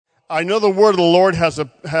I know the word of the Lord has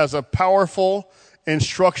a powerful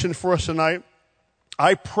instruction for us tonight.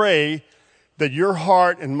 I pray that your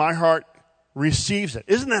heart and my heart receives it.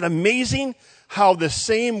 Isn't that amazing how the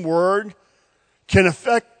same word can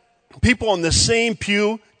affect people in the same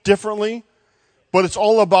pew differently? But it's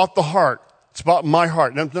all about the heart. It's about my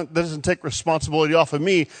heart. And that doesn't take responsibility off of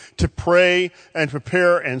me to pray and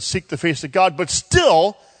prepare and seek the face of God. But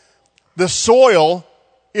still, the soil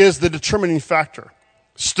is the determining factor.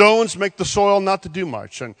 Stones make the soil not to do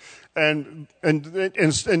much. And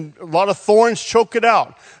a lot of thorns choke it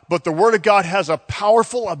out. But the Word of God has a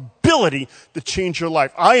powerful ability to change your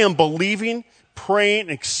life. I am believing, praying,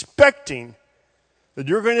 expecting that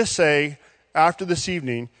you're going to say after this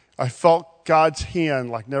evening, I felt God's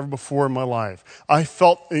hand like never before in my life. I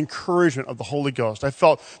felt the encouragement of the Holy Ghost. I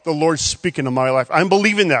felt the Lord speaking in my life. I'm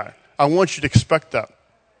believing that. I want you to expect that.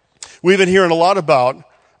 We've been hearing a lot about,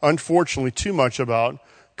 unfortunately too much about,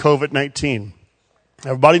 COVID-19.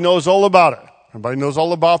 Everybody knows all about it. Everybody knows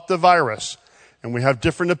all about the virus. And we have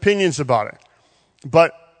different opinions about it.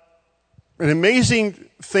 But an amazing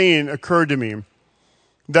thing occurred to me,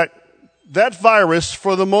 that virus,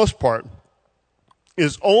 for the most part,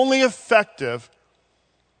 is only effective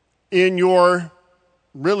in your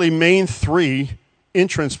really main three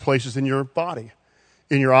entrance places in your body.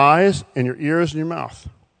 In your eyes, in your ears, and your mouth.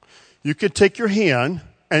 You could take your hand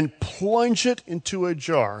and plunge it into a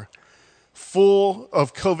jar full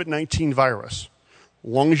of COVID-19 virus. As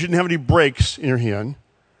long as you didn't have any breaks in your hand,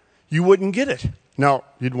 you wouldn't get it. Now,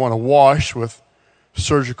 you'd want to wash with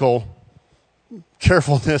surgical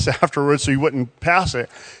carefulness afterwards so you wouldn't pass it.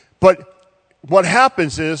 But what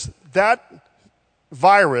happens is that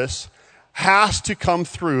virus has to come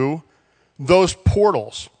through those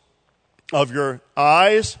portals of your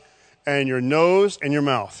eyes and your nose and your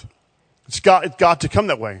mouth. It's got to come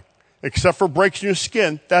that way. Except for breaks in your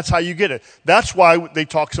skin, that's how you get it. That's why they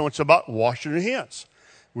talk so much about washing your hands.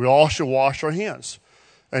 We all should wash our hands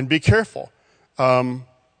and be careful.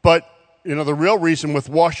 But, the real reason with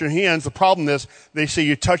wash your hands, the problem is they say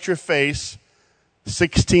you touch your face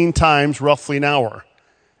 16 times roughly an hour.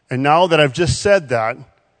 And now that I've just said that,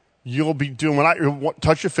 you'll be doing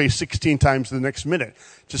touch your face 16 times the next minute.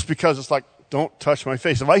 Just because it's like, don't touch my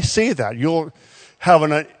face. If I say that, you'll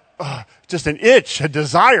have just an itch, a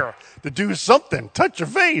desire to do something. Touch your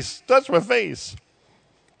face. Touch my face.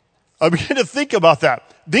 I begin to think about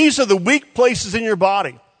that. These are the weak places in your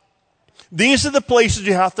body. These are the places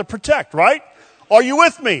you have to protect, right? Are you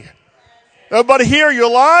with me? Everybody here, you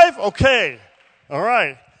alive? Okay. All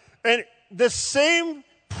right. And the same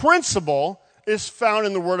principle is found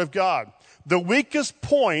in the Word of God. The weakest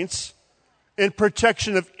points in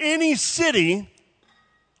protection of any city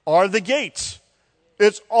are the gates.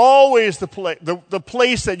 It's always the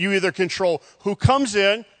place that you either control who comes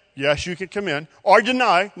in, yes, you can come in, or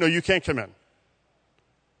deny, no, you can't come in.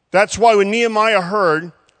 That's why when Nehemiah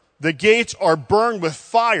heard the gates are burned with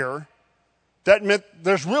fire, that meant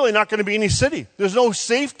there's really not going to be any city. There's no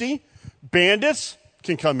safety. Bandits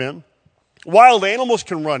can come in. Wild animals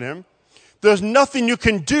can run in. There's nothing you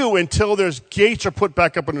can do until those gates are put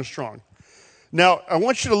back up and strong. Now, I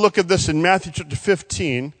want you to look at this in Matthew chapter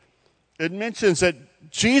 15. It mentions that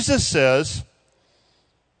Jesus says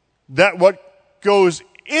that what goes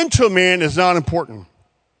into a man is not important.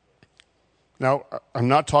 Now, I'm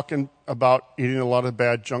not talking about eating a lot of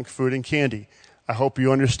bad junk food and candy. I hope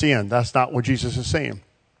you understand. That's not what Jesus is saying.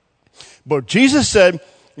 But Jesus said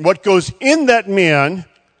what goes in that man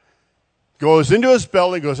goes into his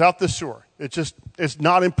belly, goes out the sewer. It's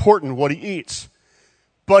not important what he eats.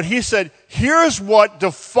 But he said, here's what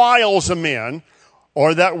defiles a man,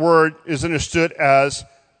 or that word is understood as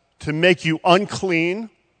to make you unclean,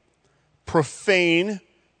 profane,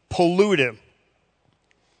 polluted.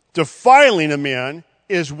 Defiling a man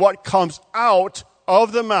is what comes out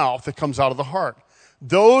of the mouth, that comes out of the heart.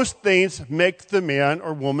 Those things make the man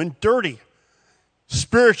or woman dirty,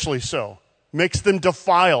 spiritually so. Makes them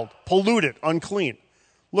defiled, polluted, unclean.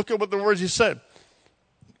 Look at what the words he said.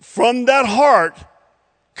 From that heart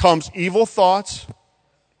comes evil thoughts,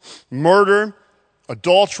 murder,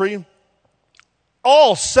 adultery,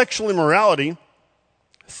 all sexual immorality,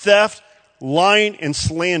 theft, lying, and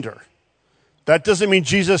slander. That doesn't mean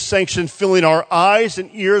Jesus sanctioned filling our eyes and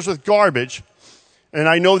ears with garbage. And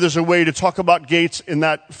I know there's a way to talk about gates in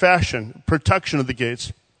that fashion, protection of the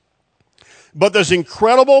gates. But there's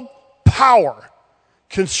incredible power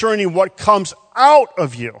concerning what comes out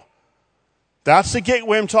of you. That's the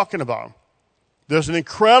gateway I'm talking about. There's an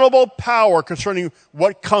incredible power concerning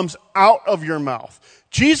what comes out of your mouth.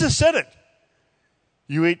 Jesus said it.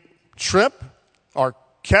 You eat shrimp or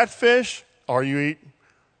catfish, or you eat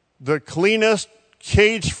the cleanest,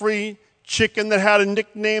 cage-free chicken that had a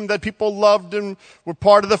nickname that people loved and were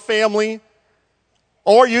part of the family.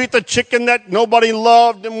 Or you eat the chicken that nobody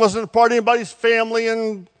loved and wasn't part of anybody's family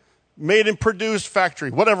and made and produced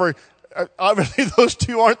factory. Whatever. Obviously, those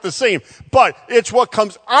two aren't the same. But it's what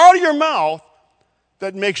comes out of your mouth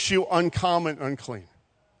that makes you uncommon, unclean.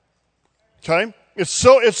 Okay? It's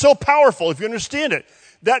so powerful if you understand it.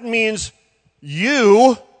 That means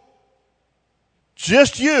you,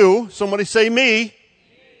 just you, somebody say me,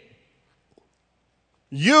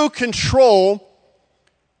 you control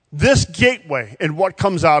this gateway and what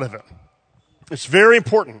comes out of it. It's very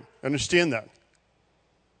important. Understand that.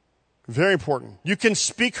 Very important. You can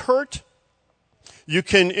speak hurt. You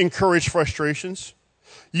can encourage frustrations.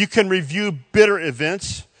 You can review bitter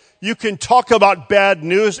events. You can talk about bad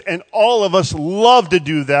news, and all of us love to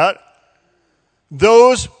do that.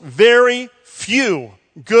 Those very few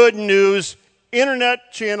good news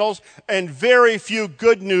internet channels and very few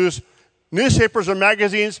good news newspapers or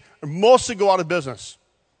magazines mostly go out of business.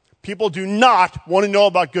 People do not want to know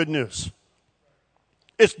about good news.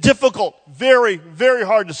 It's difficult, very, very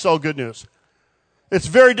hard to sell good news. It's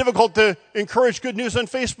very difficult to encourage good news on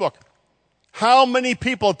Facebook. How many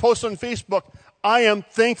people post on Facebook, I am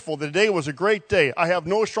thankful the day was a great day. I have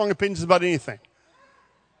no strong opinions about anything.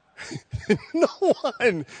 No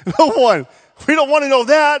one. We don't want to know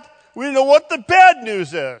that. We know what the bad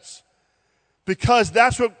news is. Because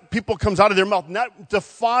that's what people comes out of their mouth. And that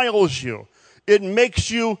defiles you. It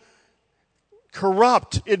makes you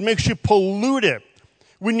corrupt. It makes you polluted.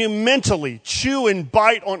 When you mentally chew and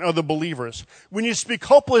bite on other believers, when you speak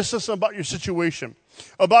hopelessness about your situation,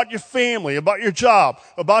 about your family, about your job,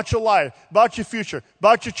 about your life, about your future,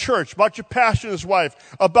 about your church, about your pastor and his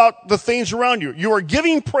wife, about the things around you, you are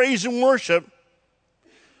giving praise and worship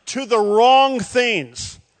to the wrong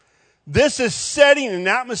things. This is setting an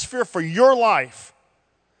atmosphere for your life.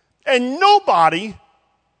 And nobody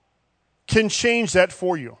can change that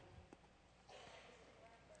for you.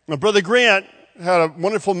 Now, Brother Grant had a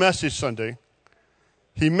wonderful message Sunday.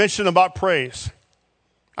 He mentioned about praise.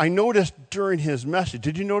 I noticed during his message,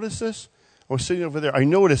 did you notice this? I was sitting over there. I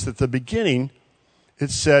noticed at the beginning, it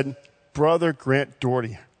said, Brother Grant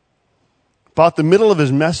Doherty. About the middle of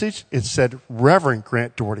his message, it said, Reverend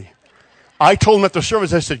Grant Doherty. I told him at the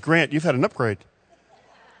service, I said, Grant, you've had an upgrade.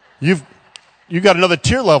 You got another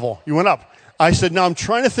tier level. You went up. I said, now I'm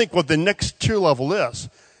trying to think what the next tier level is.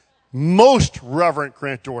 Most Reverend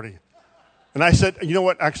Grant Doherty. And I said, you know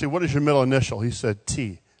what? Actually, what is your middle initial? He said,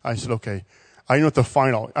 T. I said, okay. I know what the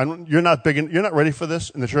final. You're not ready for this,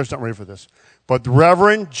 and the church's not ready for this. But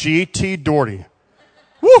Reverend G.T. Doherty.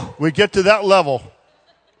 Woo! We get to that level.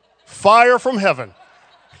 Fire from heaven.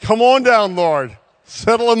 Come on down, Lord.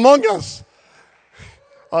 Settle among us.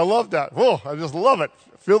 I love that. Whoa, I just love it.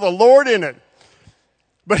 Feel the Lord in it.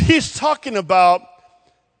 But he's talking about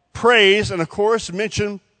praise, and of course,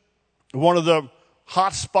 mentioned one of the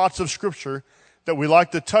hot spots of Scripture that we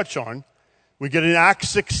like to touch on. We get in Acts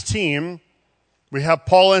 16. We have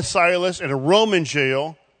Paul and Silas in a Roman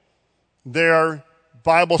jail. Their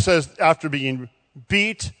Bible says after being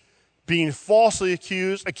beat, being falsely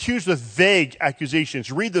accused with vague accusations.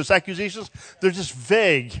 Read those accusations. They're just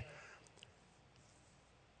vague.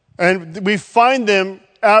 And we find them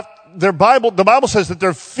at their Bible. The Bible says that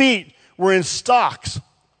their feet were in stocks.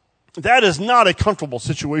 That is not a comfortable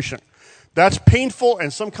situation. That's painful,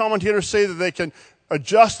 and some commentators say that they can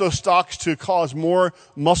adjust those stocks to cause more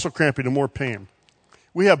muscle cramping and more pain.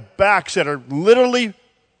 We have backs that are literally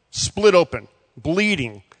split open,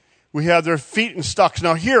 bleeding. We have their feet in stocks.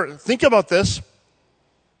 Now here, think about this,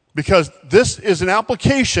 because this is an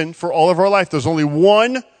application for all of our life. There's only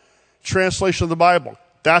one translation of the Bible.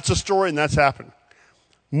 That's a story, and that's happened.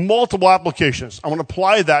 Multiple applications. I want to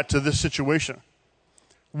apply that to this situation.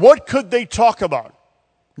 What could they talk about?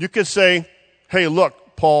 You could say, hey,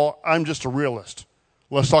 look, Paul, I'm just a realist.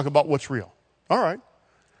 Let's talk about what's real. All right.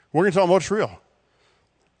 We're going to talk about what's real.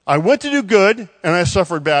 I went to do good, and I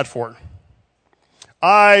suffered bad for it.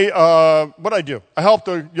 What'd I do? I helped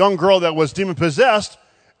a young girl that was demon-possessed,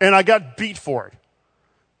 and I got beat for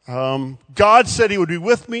it. God said he would be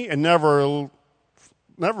with me and never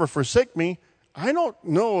forsake me. I don't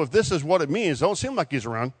know if this is what it means. It don't seem like he's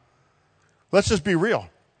around. Let's just be real.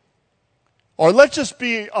 Or let's just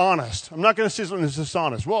be honest. I'm not going to say something that's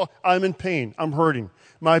dishonest. Well, I'm in pain. I'm hurting.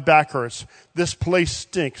 My back hurts. This place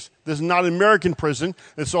stinks. This is not an American prison.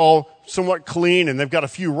 It's all somewhat clean, and they've got a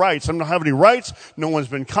few rights. I don't have any rights. No one's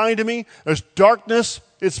been kind to me. There's darkness.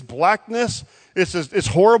 It's blackness. It's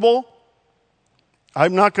horrible. I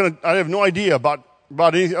have no idea about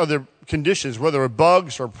any other conditions, whether it were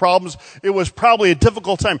bugs or problems. It was probably a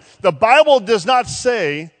difficult time. The Bible does not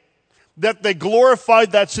say that they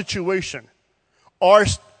glorified that situation or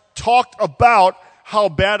talked about how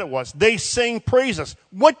bad it was. They sang praises.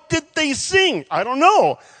 What did they sing? I don't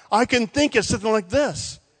know. I can think of something like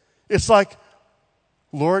this. It's like,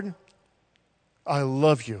 Lord, I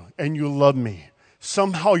love you and you love me.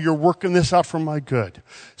 Somehow you're working this out for my good.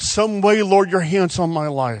 Some way, Lord, your hand's on my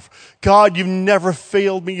life. God, you've never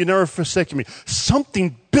failed me. You never forsaken me.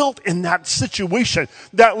 Something built in that situation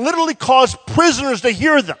that literally caused prisoners to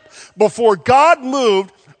hear them. Before God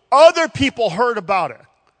moved, other people heard about it.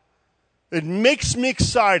 It makes me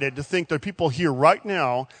excited to think there are people here right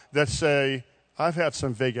now that say, I've had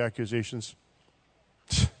some vague accusations.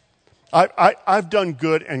 I've done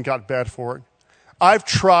good and got bad for it. I've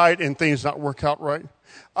tried and things not work out right.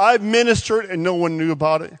 I've ministered and no one knew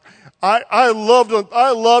about it. I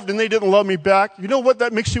loved and they didn't love me back. You know what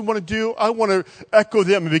that makes you want to do? I want to echo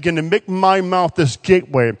them and begin to make my mouth this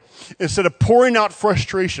gateway. Instead of pouring out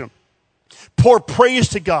frustration, pour praise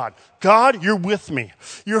to God. God, you're with me.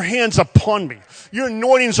 Your hand's upon me. Your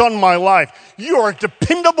anointing's on my life. You are a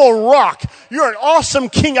dependable rock. You're an awesome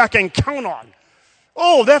king I can count on.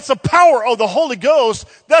 Oh, that's the power of the Holy Ghost.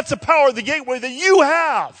 That's the power of the gateway that you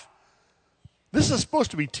have. This is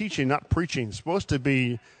supposed to be teaching, not preaching. It's supposed to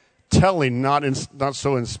be telling, not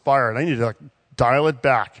so inspired. I need to dial it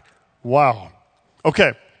back. Wow.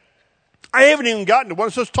 Okay. I haven't even gotten to what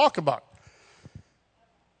I'm supposed to talk about.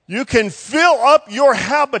 You can fill up your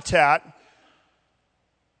habitat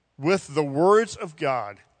with the words of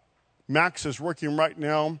God. Max is working right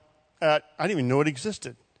now at, I didn't even know it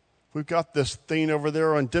existed. We've got this thing over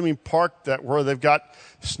there on Deming Park where they've got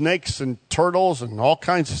snakes and turtles and all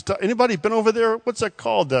kinds of stuff. Anybody been over there? What's that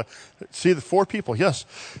called? See the 4 people? Yes.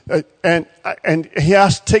 And he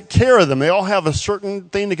has to take care of them. They all have a certain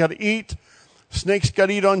thing they got to eat. Snakes got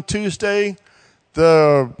to eat on Tuesday.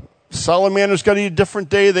 The salamanders got to eat a different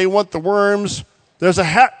day. They want the worms.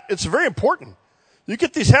 It's very important. You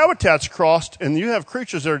get these habitats crossed and you have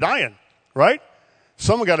creatures that are dying, right?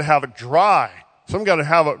 Some got to have it dry. Some got to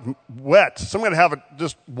have it wet. Some got to have it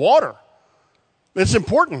just water. It's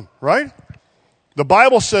important, right? The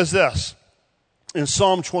Bible says this in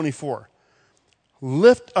Psalm 24.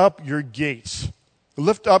 Lift up your gates.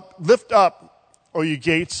 Lift up, O you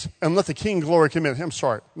gates, and let the King of glory come in. I'm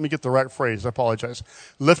sorry. Let me get the right phrase. I apologize.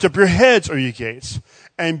 Lift up your heads, O you gates,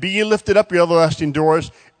 and be ye lifted up, your everlasting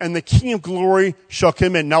doors, and the King of glory shall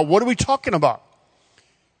come in. Now, what are we talking about?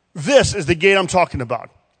 This is the gate I'm talking about.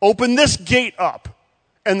 Open this gate up,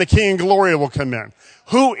 and the King of glory will come in.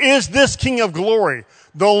 Who is this King of glory?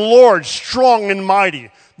 The Lord strong and mighty.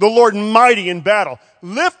 The Lord mighty in battle.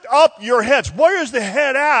 Lift up your heads. Where is the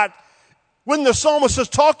head at when the psalmist is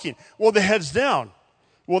talking? Well, the head's down.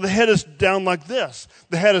 Well, the head is down like this.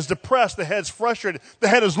 The head is depressed. The head's frustrated. The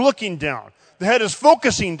head is looking down. The head is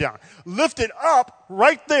focusing down. Lift it up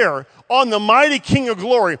right there on the mighty King of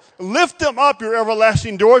glory. Lift them up, your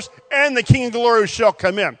everlasting doors, and the King of glory shall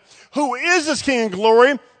come in. Who is this King of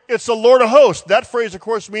glory? It's the Lord of hosts. That phrase, of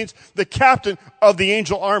course, means the captain of the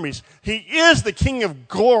angel armies. He is the King of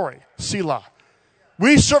glory. Selah.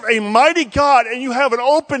 We serve a mighty God, and you have an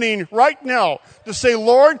opening right now to say,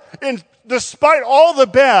 Lord, despite all the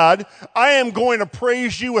bad, I am going to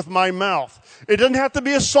praise you with my mouth. It doesn't have to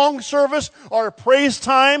be a song service or a praise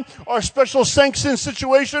time or a special sanction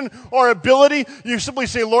situation or ability. You simply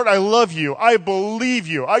say, Lord, I love you. I believe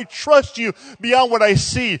you. I trust you beyond what I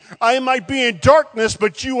see. I might be in darkness,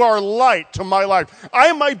 but you are light to my life.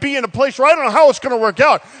 I might be in a place where I don't know how it's going to work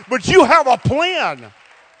out, but you have a plan.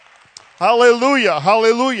 Hallelujah.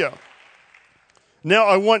 Hallelujah. Now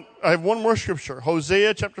I have one more scripture.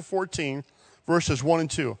 Hosea chapter 14, verses 1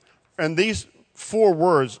 and 2. And these 4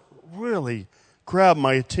 words really grabbed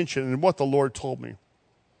my attention and what the Lord told me.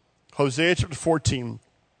 Hosea chapter 14.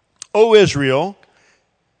 O Israel,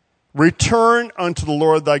 return unto the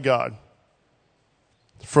Lord thy God,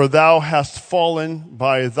 for thou hast fallen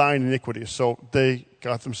by thine iniquity. So they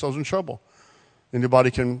got themselves in trouble.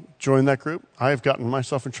 Anybody can join that group? I have gotten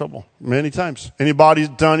myself in trouble many times. Anybody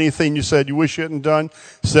done anything you said you wish you hadn't done?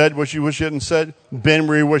 Said what you wish you hadn't said? Been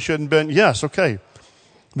where you wish you hadn't been? Yes, okay.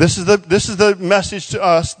 This is the message to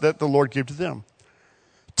us that the Lord gave to them.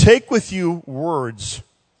 Take with you words.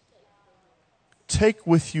 Take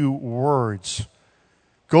with you words.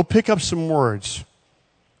 Go pick up some words.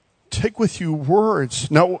 Take with you words.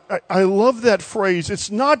 Now, I love that phrase.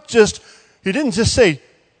 It's not just, he didn't just say,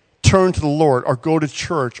 turn to the Lord or go to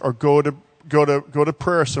church or go to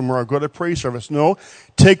prayer somewhere or go to praise service. No,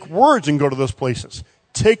 take words and go to those places.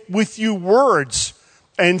 Take with you words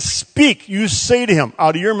and speak. You say to him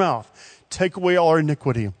out of your mouth. take away all our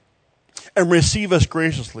iniquity, and receive us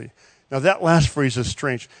graciously. Now that last phrase is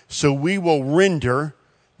strange. So we will render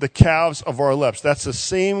the calves of our lips. That's the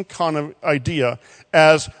same kind of idea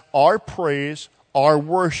as our praise, our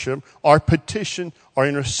worship, our petition, our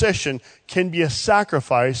intercession can be a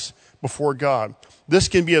sacrifice before God. This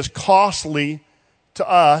can be as costly to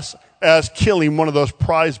us as killing one of those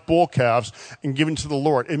prized bull calves and giving to the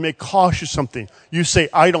Lord. It may cost you something. You say,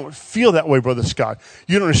 I don't feel that way, Brother Scott.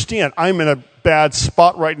 You don't understand. I'm in a bad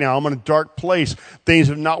spot right now. I'm in a dark place. Things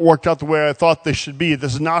have not worked out the way I thought they should be.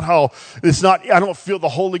 This is not how, I don't feel the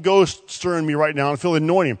Holy Ghost stirring me right now. I don't feel the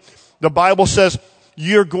anointing. The Bible says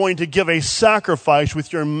you're going to give a sacrifice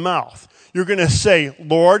with your mouth. You're going to say,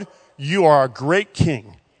 Lord, you are a great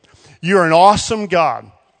king. You're an awesome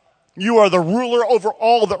God. You are the ruler over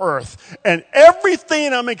all the earth. And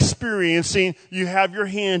everything I'm experiencing, you have your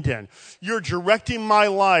hand in. You're directing my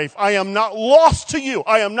life. I am not lost to you.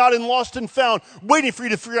 I am not in lost and found, waiting for you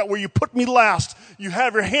to figure out where you put me last. You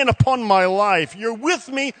have your hand upon my life. You're with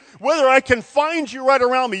me. Whether I can find you right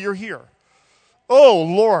around me, you're here. Oh,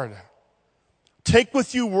 Lord, take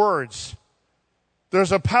with you words.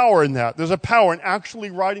 There's a power in that. There's a power in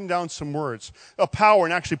actually writing down some words. A power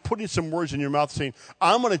in actually putting some words in your mouth saying,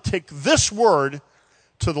 I'm going to take this word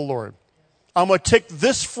to the Lord. I'm going to take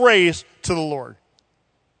this phrase to the Lord.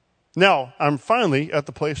 Now, I'm finally at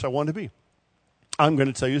the place I want to be. I'm going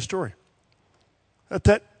to tell you a story.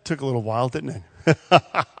 That took a little while, didn't it?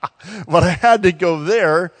 But I had to go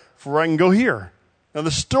there before I can go here. Now,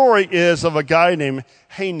 the story is of a guy named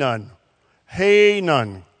Hanun.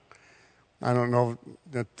 Hanun. I don't know,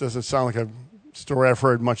 that doesn't sound like a story I've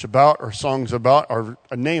heard much about or songs about or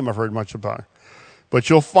a name I've heard much about. But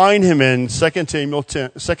you'll find him in 2 Samuel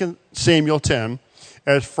 10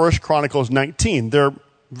 as 1 Chronicles 19. They're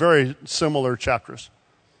very similar chapters.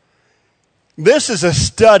 This is a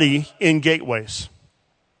study in gateways.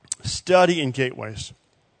 Study in gateways.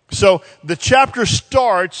 So the chapter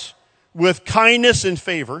starts with kindness and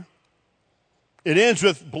favor. It ends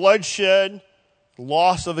with bloodshed,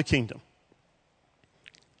 loss of a kingdom.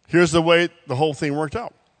 Here's the way the whole thing worked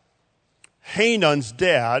out. Hanun's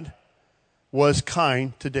dad was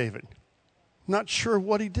kind to David. Not sure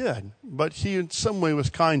what he did, but he in some way was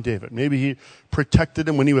kind to David. Maybe he protected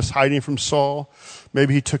him when he was hiding from Saul.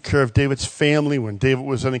 Maybe he took care of David's family when David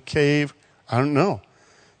was in a cave. I don't know.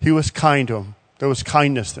 He was kind to him. There was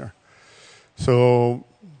kindness there. So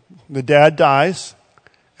the dad dies,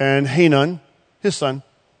 and Hanun, his son,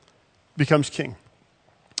 becomes king.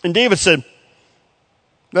 And David said,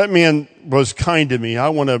 that man was kind to me. I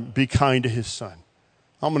want to be kind to his son.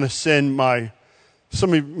 I'm going to send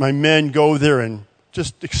some of my men go there and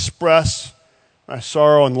just express my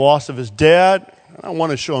sorrow and loss of his dad. I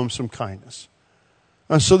want to show him some kindness.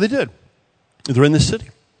 And so they did. They're in the city.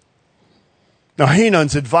 Now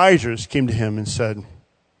Hanun's advisors came to him and said,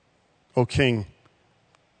 "O king,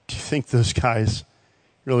 do you think those guys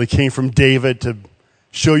really came from David to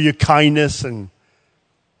show you kindness and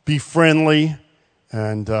be friendly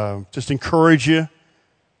and just encourage you?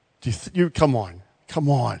 Come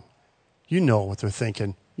on. You know what they're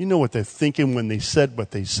thinking. You know what they're thinking when they said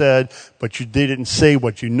what they said, but they didn't say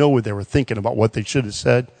what you know what they were thinking about what they should have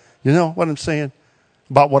said. You know what I'm saying?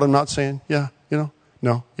 About what I'm not saying? Yeah, you know?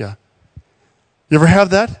 No, yeah. You ever have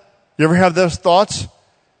that? You ever have those thoughts?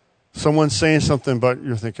 Someone's saying something, but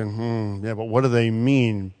you're thinking, yeah, but what do they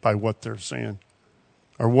mean by what they're saying?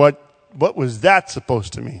 Or what was that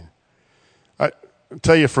supposed to mean? I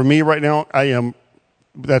tell you, for me right now,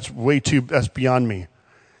 that's beyond me.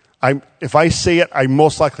 If I say it, I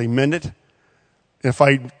most likely meant it.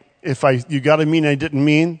 If you got to mean I didn't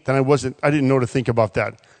mean, then I didn't know to think about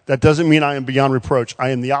that. That doesn't mean I am beyond reproach. I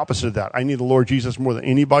am the opposite of that. I need the Lord Jesus more than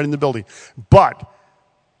anybody in the building. But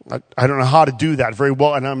I don't know how to do that very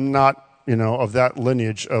well, and I'm not, of that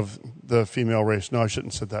lineage of the female race. No, I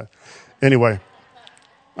shouldn't have said that. Anyway,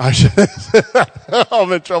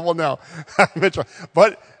 I'm in trouble now.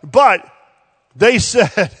 But they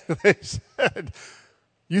said,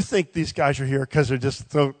 you think these guys are here because they're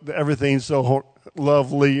just everything's so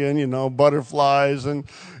lovely and, butterflies and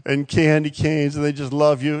candy canes and they just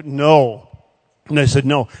love you? No. And they said,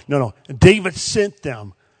 no. David sent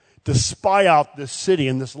them to spy out this city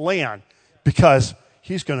and this land because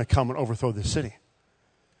he's going to come and overthrow this city.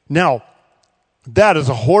 Now, that is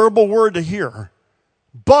a horrible word to hear,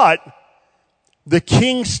 but the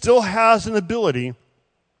king still has an ability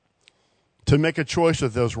to make a choice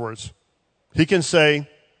with those words. He can say,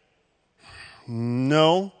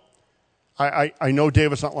 no, I know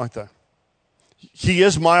David's not like that. He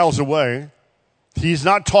is miles away. He's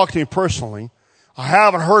not talking to me personally. I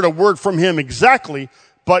haven't heard a word from him exactly,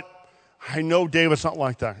 but I know David's not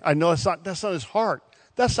like that. I know that's not his heart.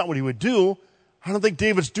 That's not what he would do. I don't think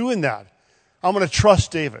David's doing that. I'm going to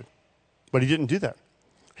trust David. But he didn't do that.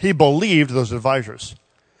 He believed those advisors.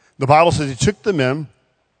 The Bible says he took them in,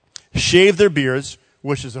 shaved their beards,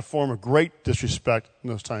 which is a form of great disrespect in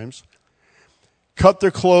those times, cut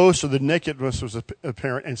their clothes so the nakedness was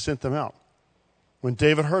apparent, and sent them out. When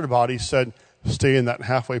David heard about it, he said, stay in that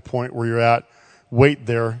halfway point where you're at. Wait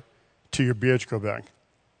there till your beards grow back.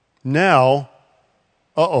 Now,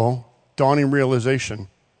 dawning realization.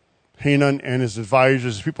 Hanun and his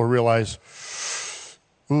advisors, his people realize,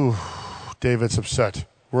 ooh, David's upset.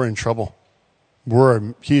 We're in trouble.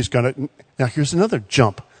 Now here's another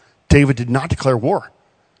jump. David did not declare war.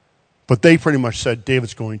 But they pretty much said,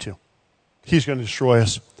 David's going to. He's going to destroy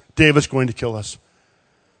us. David's going to kill us.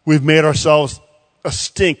 We've made ourselves a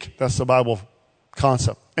stink. That's the Bible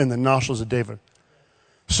concept. In the nostrils of David.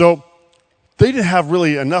 So they didn't have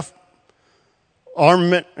really enough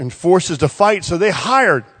armament and forces to fight, so they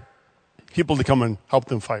hired people to come and help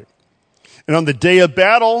them fight. And on the day of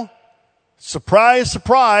battle, surprise,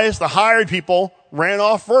 surprise, the hired people ran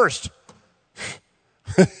off first.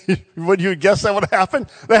 Would you guess that would happen?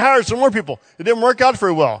 They hired some more people. It didn't work out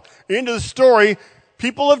very well. End of the story,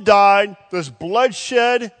 people have died, there's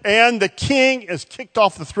bloodshed, and the king is kicked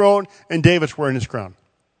off the throne, and David's wearing his crown.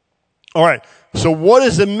 All right, so what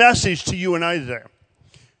is the message to you and I today?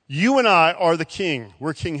 You and I are the king.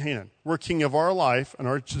 We're King Hanun. We're king of our life and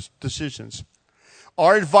our decisions.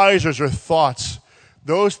 Our advisors are thoughts,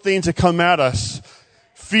 those things that come at us,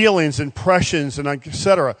 feelings, impressions, and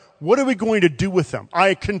etc. What are we going to do with them?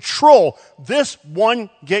 I control this one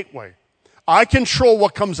gateway. I control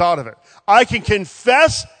what comes out of it. I can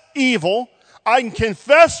confess evil. I can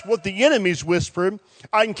confess what the enemy's whispered.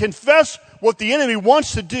 I can confess what the enemy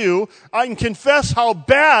wants to do. I can confess how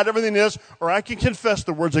bad everything is, or I can confess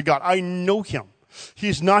the words of God. I know him.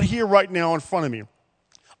 He's not here right now in front of me.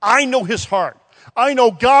 I know his heart. I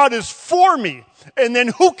know God is for me. And then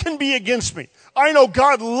who can be against me? I know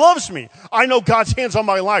God loves me. I know God's hands on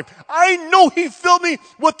my life. I know he filled me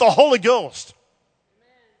with the Holy Ghost.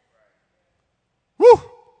 Woo!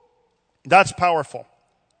 That's powerful.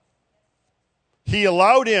 He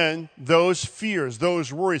allowed in those fears,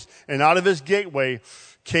 those worries, and out of his gateway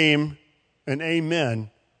came an amen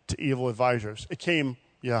to evil advisors. It came,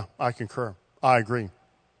 yeah, I concur. I agree.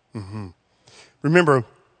 Mm-hmm. Remember,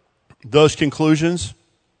 those conclusions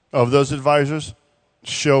of those advisors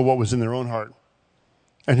show what was in their own heart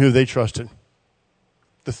and who they trusted.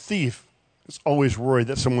 The thief is always worried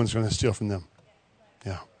that someone's going to steal from them.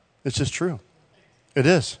 Yeah, it's just true. It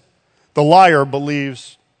is. The liar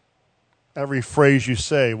believes every phrase you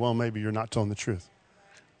say, well, maybe you're not telling the truth.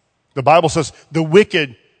 The Bible says the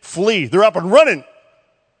wicked flee. They're up and running,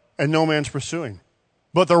 and no man's pursuing.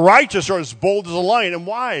 But the righteous are as bold as a lion. And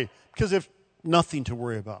why? Because they have nothing to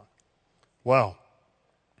worry about. Wow.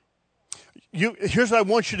 Here's what I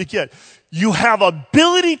want you to get. You have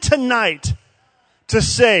ability tonight to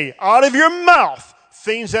say out of your mouth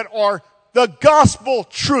things that are the gospel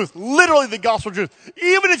truth, literally the gospel truth.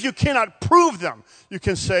 Even if you cannot prove them, you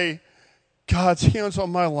can say, God's hands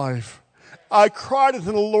on my life. I cried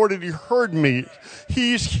unto the Lord and he heard me.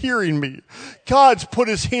 He's hearing me. God's put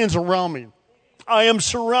his hands around me. I am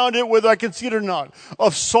surrounded, whether I can see it or not,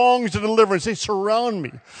 of songs of deliverance. They surround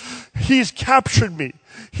me. He's captured me.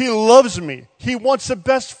 He loves me. He wants the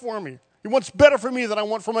best for me. He wants better for me than I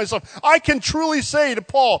want for myself. I can truly say to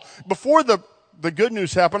Paul, before the good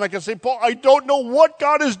news happened, I can say, Paul, I don't know what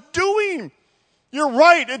God is doing. You're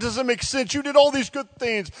right. It doesn't make sense. You did all these good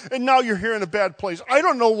things, and now you're here in a bad place. I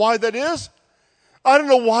don't know why that is. I don't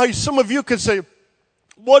know why some of you can say,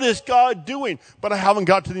 what is God doing? But I haven't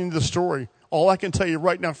got to the end of the story. All I can tell you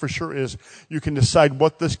right now for sure is you can decide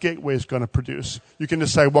what this gateway is going to produce. You can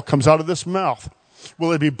decide what comes out of this mouth.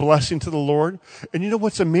 Will it be blessing to the Lord? And you know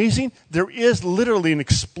what's amazing? There is literally an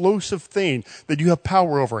explosive thing that you have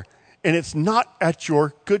power over. And it's not at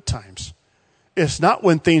your good times. It's not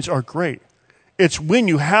when things are great. It's when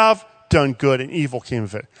you have done good and evil came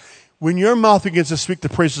of it. When your mouth begins to speak the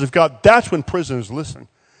praises of God, that's when prisoners listen.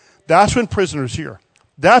 That's when prisoners hear.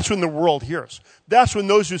 That's when the world hears. That's when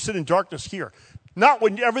those who sit in darkness hear. Not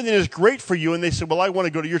when everything is great for you and they say, well, I want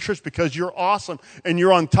to go to your church because you're awesome and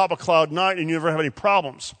you're on top of cloud nine and you never have any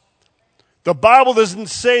problems. The Bible doesn't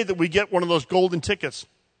say that we get one of those golden tickets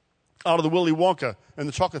out of the Willy Wonka and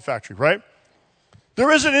the chocolate factory, right?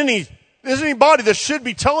 There isn't anybody that should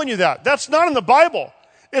be telling you that. That's not in the Bible.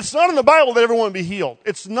 It's not in the Bible that everyone will be healed.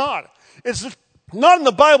 It's not. It's not in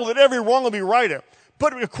the Bible that every wrong will be righted.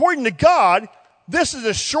 But according to God, this is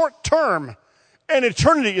a short term, and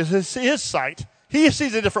eternity is his sight. He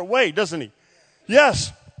sees a different way, doesn't he?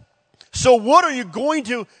 Yes. So what are you going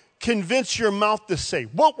to convince your mouth to say?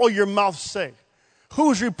 What will your mouth say?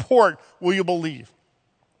 Whose report will you believe?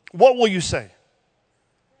 What will you say?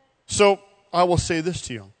 So I will say this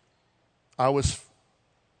to you. I was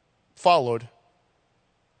followed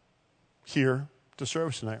here to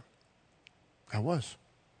service tonight. I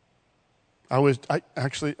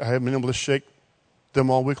haven't been able to shake them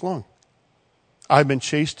all week long. I've been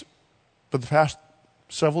chased for the past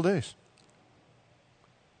several days.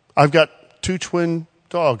 I've got 2 twin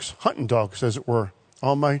dogs, hunting dogs, as it were,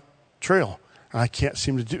 on my trail. And I can't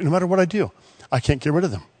seem to do, no matter what I do, I can't get rid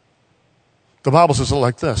of them. The Bible says it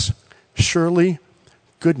like this: surely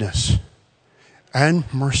goodness and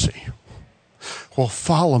mercy will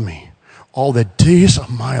follow me all the days of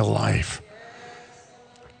my life.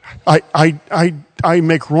 I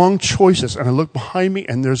make wrong choices, and I look behind me,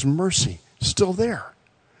 and there's mercy still there.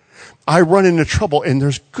 I run into trouble, and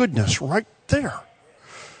there's goodness right there.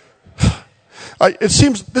 It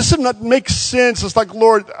seems this does not make sense. It's like,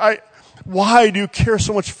 Lord, why do you care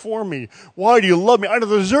so much for me? Why do you love me? I don't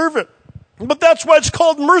deserve it. But that's why it's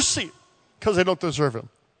called mercy, because I don't deserve it.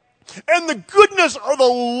 And the goodness of the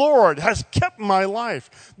Lord has kept my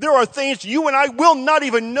life. There are things you and I will not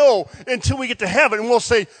even know until we get to heaven. And we'll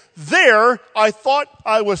say, there, I thought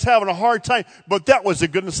I was having a hard time, but that was the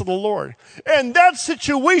goodness of the Lord. And that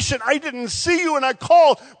situation, I didn't see you and I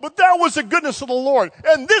called, but that was the goodness of the Lord.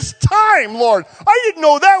 And this time, Lord, I didn't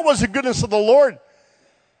know that was the goodness of the Lord.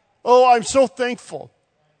 Oh, I'm so thankful.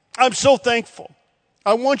 I'm so thankful.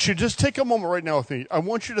 I want you to just take a moment right now with me. I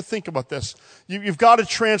want you to think about this. You've got to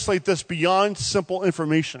translate this beyond simple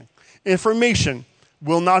information. Information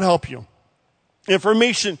will not help you.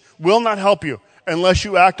 Information will not help you unless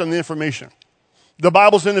you act on the information. The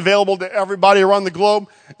Bible's been available to everybody around the globe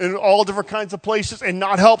in all different kinds of places and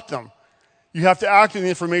not help them. You have to act on the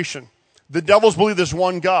information. The devils believe there's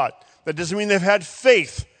one God. That doesn't mean they've had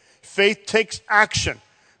faith. Faith takes action.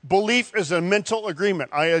 Belief is a mental agreement.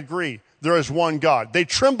 I agree. There is one God. They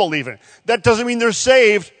tremble even. That doesn't mean they're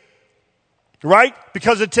saved, right?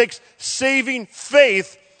 Because it takes saving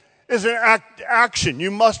faith is an action.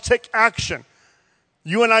 You must take action.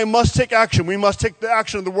 You and I must take action. We must take the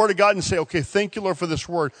action of the Word of God and say, okay, thank you, Lord, for this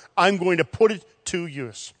Word. I'm going to put it to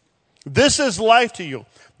use. This is life to you.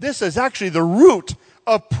 This is actually the root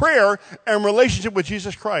of prayer and relationship with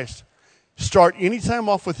Jesus Christ. Start any time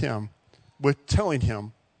off with Him with telling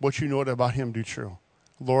Him what you know about Him to be true.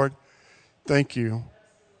 Lord, thank you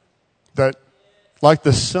that like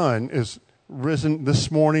the sun is risen this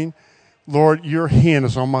morning, Lord, your hand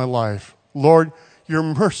is on my life. Lord, your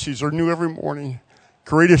mercies are new every morning.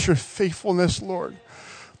 Great is your faithfulness, Lord.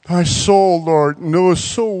 My soul, Lord, knows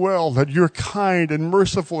so well that you're kind and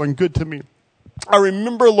merciful and good to me. I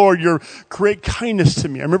remember, Lord, your great kindness to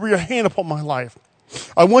me. I remember your hand upon my life.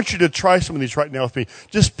 I want you to try some of these right now with me.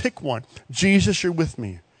 Just pick one. Jesus, you're with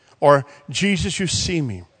me. Or Jesus, you see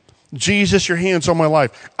me. Jesus, your hand's on my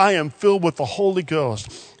life. I am filled with the Holy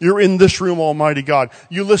Ghost. You're in this room, Almighty God.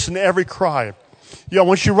 You listen to every cry. Yeah, I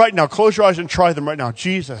want you right now, close your eyes and try them right now.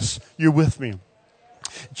 Jesus, you're with me.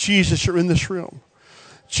 Jesus, you're in this room.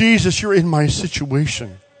 Jesus, you're in my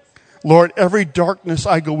situation. Lord, every darkness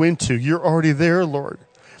I go into, you're already there, Lord.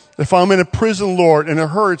 If I'm in a prison, Lord, and it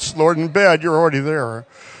hurts, Lord, in bed, you're already there.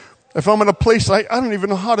 If I'm in a place I don't even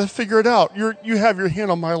know how to figure it out, you have your hand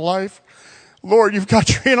on my life. Lord, you've got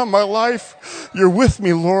your hand on my life. You're with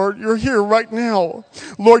me, Lord. You're here right now.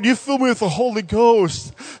 Lord, you fill me with the Holy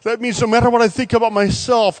Ghost. That means no matter what I think about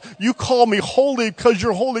myself, you call me holy because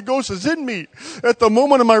your Holy Ghost is in me. At the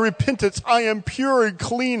moment of my repentance, I am pure and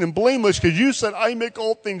clean and blameless because you said I make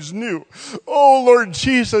all things new. Oh, Lord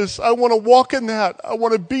Jesus, I want to walk in that. I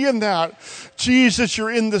want to be in that. Jesus,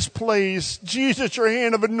 you're in this place. Jesus, your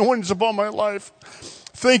hand of anointing is upon my life.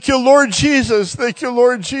 Thank you, Lord Jesus. Thank you,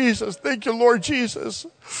 Lord Jesus. Thank you, Lord Jesus.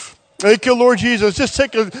 Thank you, Lord Jesus. Just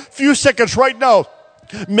take a few seconds right now.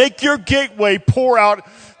 Make your gateway pour out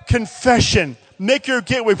confession. Make your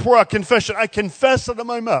gateway pour out confession. I confess it in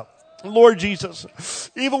my mouth. Lord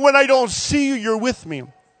Jesus, even when I don't see you, you're with me.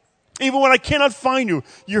 Even when I cannot find you,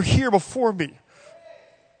 you're here before me.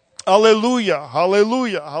 Hallelujah,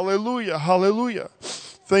 hallelujah, hallelujah, hallelujah.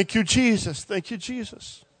 Thank you, Jesus. Thank you,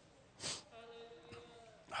 Jesus.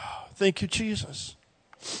 Thank you, Jesus.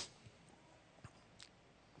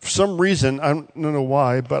 For some reason, I don't know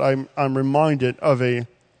why, but I'm reminded of a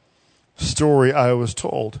story I was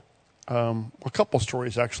told. A couple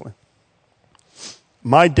stories, actually.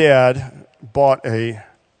 My dad bought a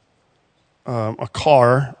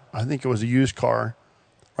car. I think it was a used car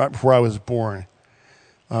right before I was born.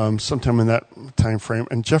 sometime in that time frame.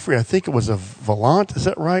 And Jeffrey, I think it was a Valant. Is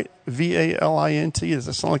that right? Valint.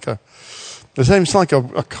 Does that even sound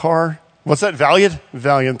like a car? What's that? Valiant?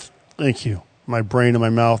 Valiant. Thank you. My brain and my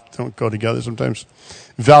mouth don't go together sometimes.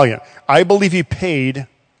 Valiant. I believe he paid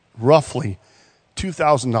roughly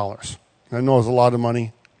 $2,000. I know it was a lot of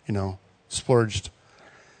money, splurged.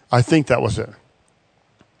 I think that was it.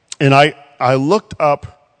 And I looked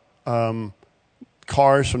up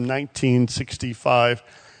cars from 1965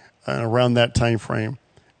 around that time frame,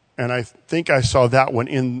 and I think I saw that one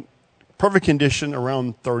in perfect condition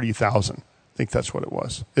around $30,000. I think that's what it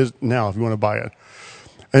was. Is now if you want to buy it,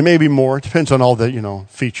 and maybe more. It depends on all the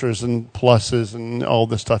features and pluses and all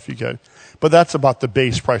the stuff you get. But that's about the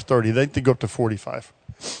base price, 30. They go up to 45.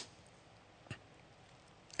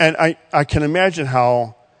 And I can imagine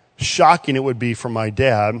how shocking it would be for my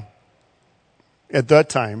dad at that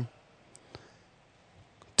time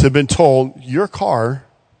to have been told, your car,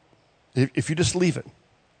 if you just leave it,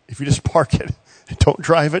 if you just park it, don't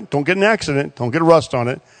drive it, don't get an accident, don't get a rust on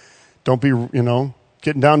it, don't be,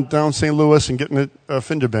 getting down St. Louis and getting a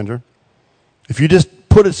fender bender. If you just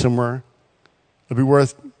put it somewhere, it'll be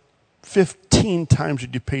worth 15 times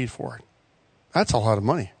what you paid for it. That's a lot of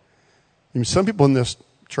money. I mean, some people in this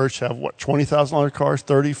church have, $20,000 cars,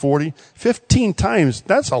 30, 40, 15 times.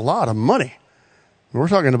 That's a lot of money. We're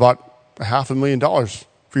talking about $500,000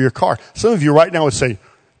 for your car. Some of you right now would say,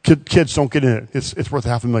 kids, don't get in it. It's worth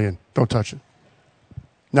 $500,000. Don't touch it.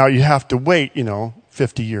 Now, you have to wait,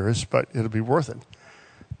 50 years, but it'll be worth it.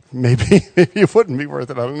 Maybe it wouldn't be worth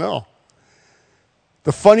it. I don't know.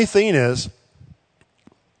 The funny thing is,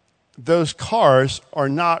 those cars are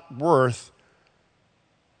not worth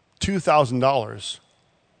 $2,000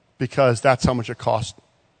 because that's how much it costs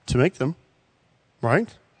to make them,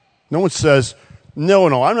 right? No one says,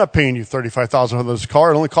 no, I'm not paying you $35,000 for this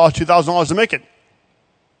car. It only costs $2,000 to make it.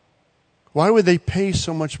 Why would they pay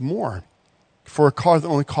so much more for a car that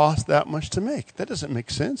only costs that much to make? That doesn't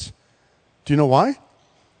make sense. Do you know why?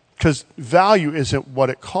 Because value isn't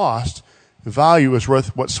what it costs. Value is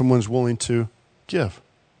worth what someone's willing to give,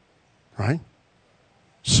 right?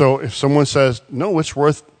 So if someone says, no, it's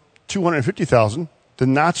worth $250,000,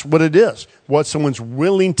 then that's what it is, what someone's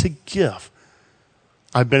willing to give.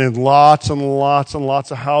 I've been in lots and lots and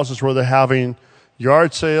lots of houses where they're having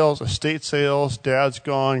yard sales, estate sales, dad's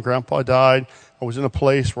gone, grandpa died. I was in a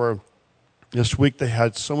place where this week they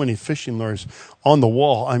had so many fishing lures on the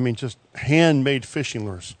wall. I mean, just handmade fishing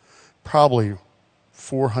lures. Probably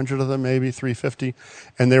 400 of them, maybe 350.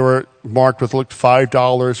 And they were marked with, looked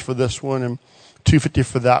 $5 for this one and $250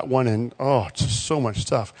 for that one. And, just so much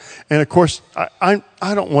stuff. And, of course, I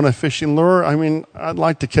don't want a fishing lure. I mean, I'd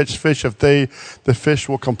like to catch fish if the fish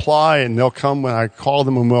will comply and they'll come when I call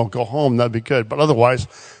them and we'll go home. That'd be good. But otherwise,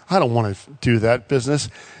 I don't want to do that business.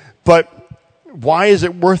 But why is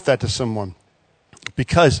it worth that to someone?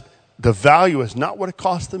 Because the value is not what it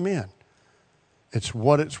costs the man. It's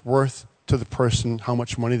what it's worth to the person, how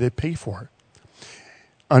much money they pay for it.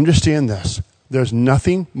 Understand this. There's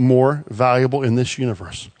nothing more valuable in this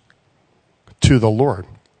universe to the Lord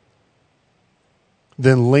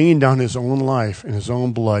than laying down his own life and his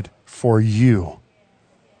own blood for you.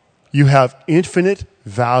 You have infinite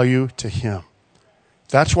value to him.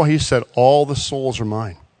 That's why he said, all the souls are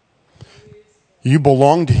mine. You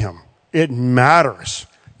belong to him. It matters.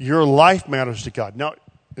 Your life matters to God. Now,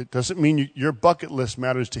 it doesn't mean your bucket list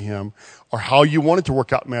matters to him or how you want it to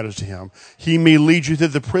work out matters to him. He may lead you to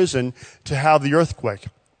the prison to have the earthquake,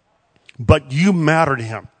 but you matter to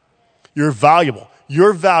him. You're valuable.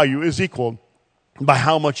 Your value is equal by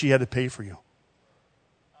how much he had to pay for you.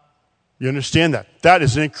 You understand that? That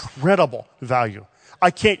is an incredible value.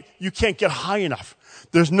 You can't get high enough.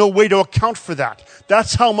 There's no way to account for that.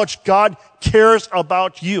 That's how much God cares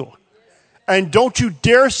about you. And don't you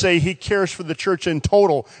dare say he cares for the church in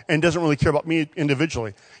total and doesn't really care about me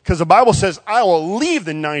individually. Because the Bible says, I will leave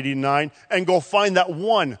the 99 and go find that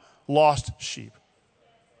one lost sheep.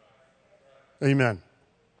 Amen.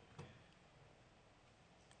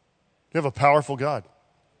 You have a powerful God.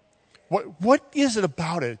 What is it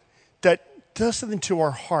about it that does something to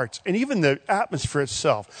our hearts and even the atmosphere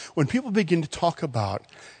itself when people begin to talk about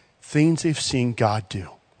things they've seen God do?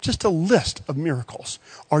 Just a list of miracles,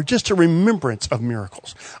 or just a remembrance of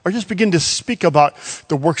miracles, or just begin to speak about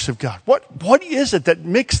the works of God. What is it that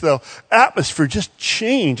makes the atmosphere just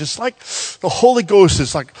change? It's like the Holy Ghost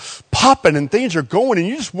is like popping and things are going and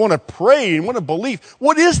you just want to pray and want to believe.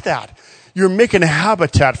 What is that? You're making a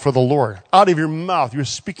habitat for the Lord. Out of your mouth, you're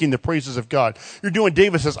speaking the praises of God. You're doing,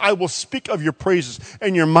 David says, I will speak of your praises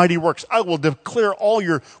and your mighty works. I will declare all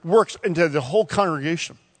your works into the whole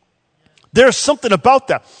congregation. There's something about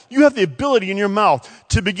that. You have the ability in your mouth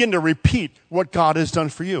to begin to repeat what God has done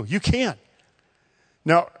for you. You can.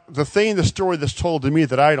 Now, the story that's told to me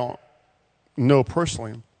that I don't know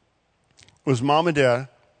personally was mom and dad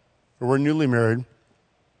who were newly married,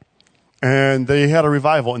 and they had a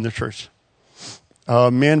revival in their church. A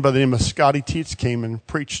man by the name of Scotty Teets came and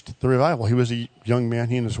preached the revival. He was a young man,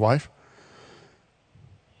 he and his wife.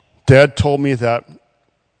 Dad told me that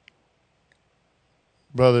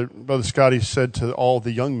Brother Scotty said to all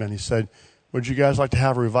the young men, he said, would you guys like to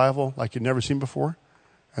have a revival like you'd never seen before?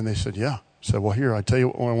 And they said, yeah. He said, well, here, I tell you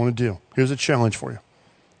what I want to do. Here's a challenge for you.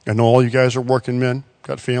 I know all you guys are working men,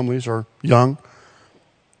 got families, or young.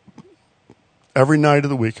 Every night of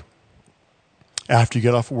the week, after you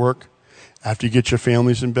get off work, after you get your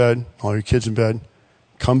families in bed, all your kids in bed,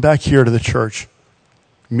 come back here to the church.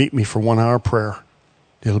 Meet me for 1 hour prayer.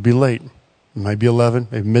 It'll be late. It might be 11,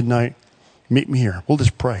 maybe midnight. Meet me here. We'll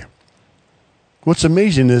just pray. What's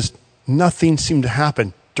amazing is nothing seemed to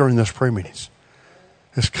happen during those prayer meetings.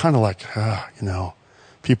 It's kind of like,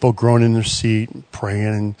 people groaning in their seat, praying,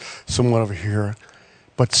 and someone over here.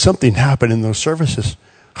 But something happened in those services.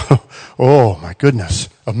 Oh, my goodness.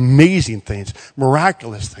 Amazing things,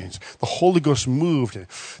 miraculous things. The Holy Ghost moved. And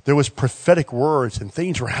there was prophetic words, and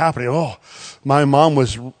things were happening. Oh, my mom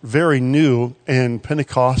was very new in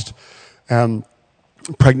Pentecost and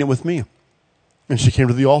pregnant with me. And she came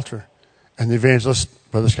to the altar. And the evangelist,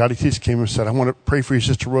 Brother Scotty Teets, came and said, I want to pray for you,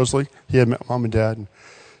 Sister Rosalie. He had met mom and dad. And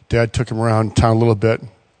dad took him around town a little bit,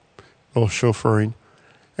 a little chauffeuring.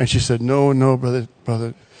 And she said, no, Brother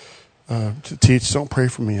Teets, don't pray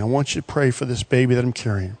for me. I want you to pray for this baby that I'm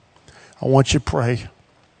carrying. I want you to pray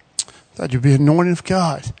that you be anointed of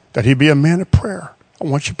God, that he be a man of prayer. I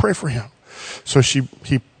want you to pray for him. So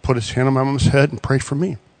he put his hand on my mom's head and prayed for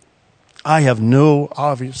me. I have no,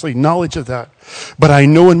 obviously, knowledge of that. But I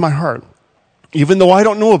know in my heart, even though I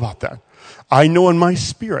don't know about that, I know in my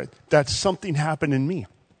spirit that something happened in me.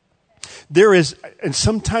 There is, and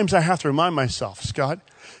sometimes I have to remind myself, Scott,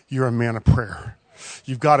 you're a man of prayer.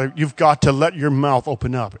 You've got to let your mouth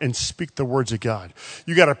open up and speak the words of God.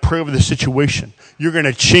 You got to pray over the situation. You're going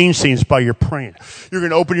to change things by your praying. You're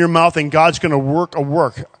going to open your mouth and God's going to work a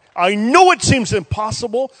work. I know it seems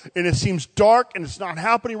impossible and it seems dark and it's not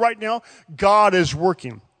happening right now. God is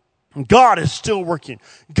working. God is still working.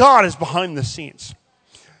 God is behind the scenes.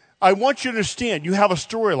 I want you to understand, you have a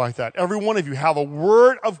story like that. Every one of you have a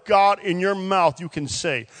word of God in your mouth you can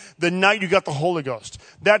say. The night you got the Holy Ghost.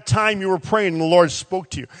 That time you were praying and the Lord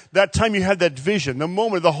spoke to you. That time you had that vision. The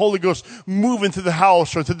moment the Holy Ghost moving through the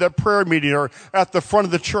house or through that prayer meeting or at the front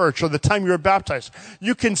of the church or the time you were baptized.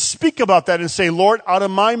 You can speak about that and say, Lord, out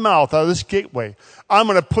of my mouth, out of this gateway, I'm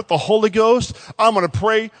going to put the Holy Ghost. I'm going to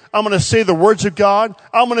pray. I'm going to say the words of God.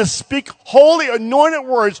 I'm going to speak holy, anointed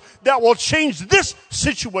words that will change this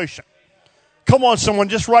situation. Come on, someone,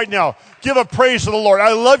 just right now. Give a praise to the Lord.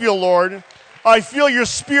 I love you, Lord. I feel your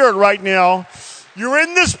spirit right now. You're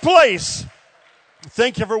in this place.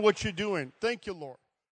 Thank you for what you're doing. Thank you, Lord.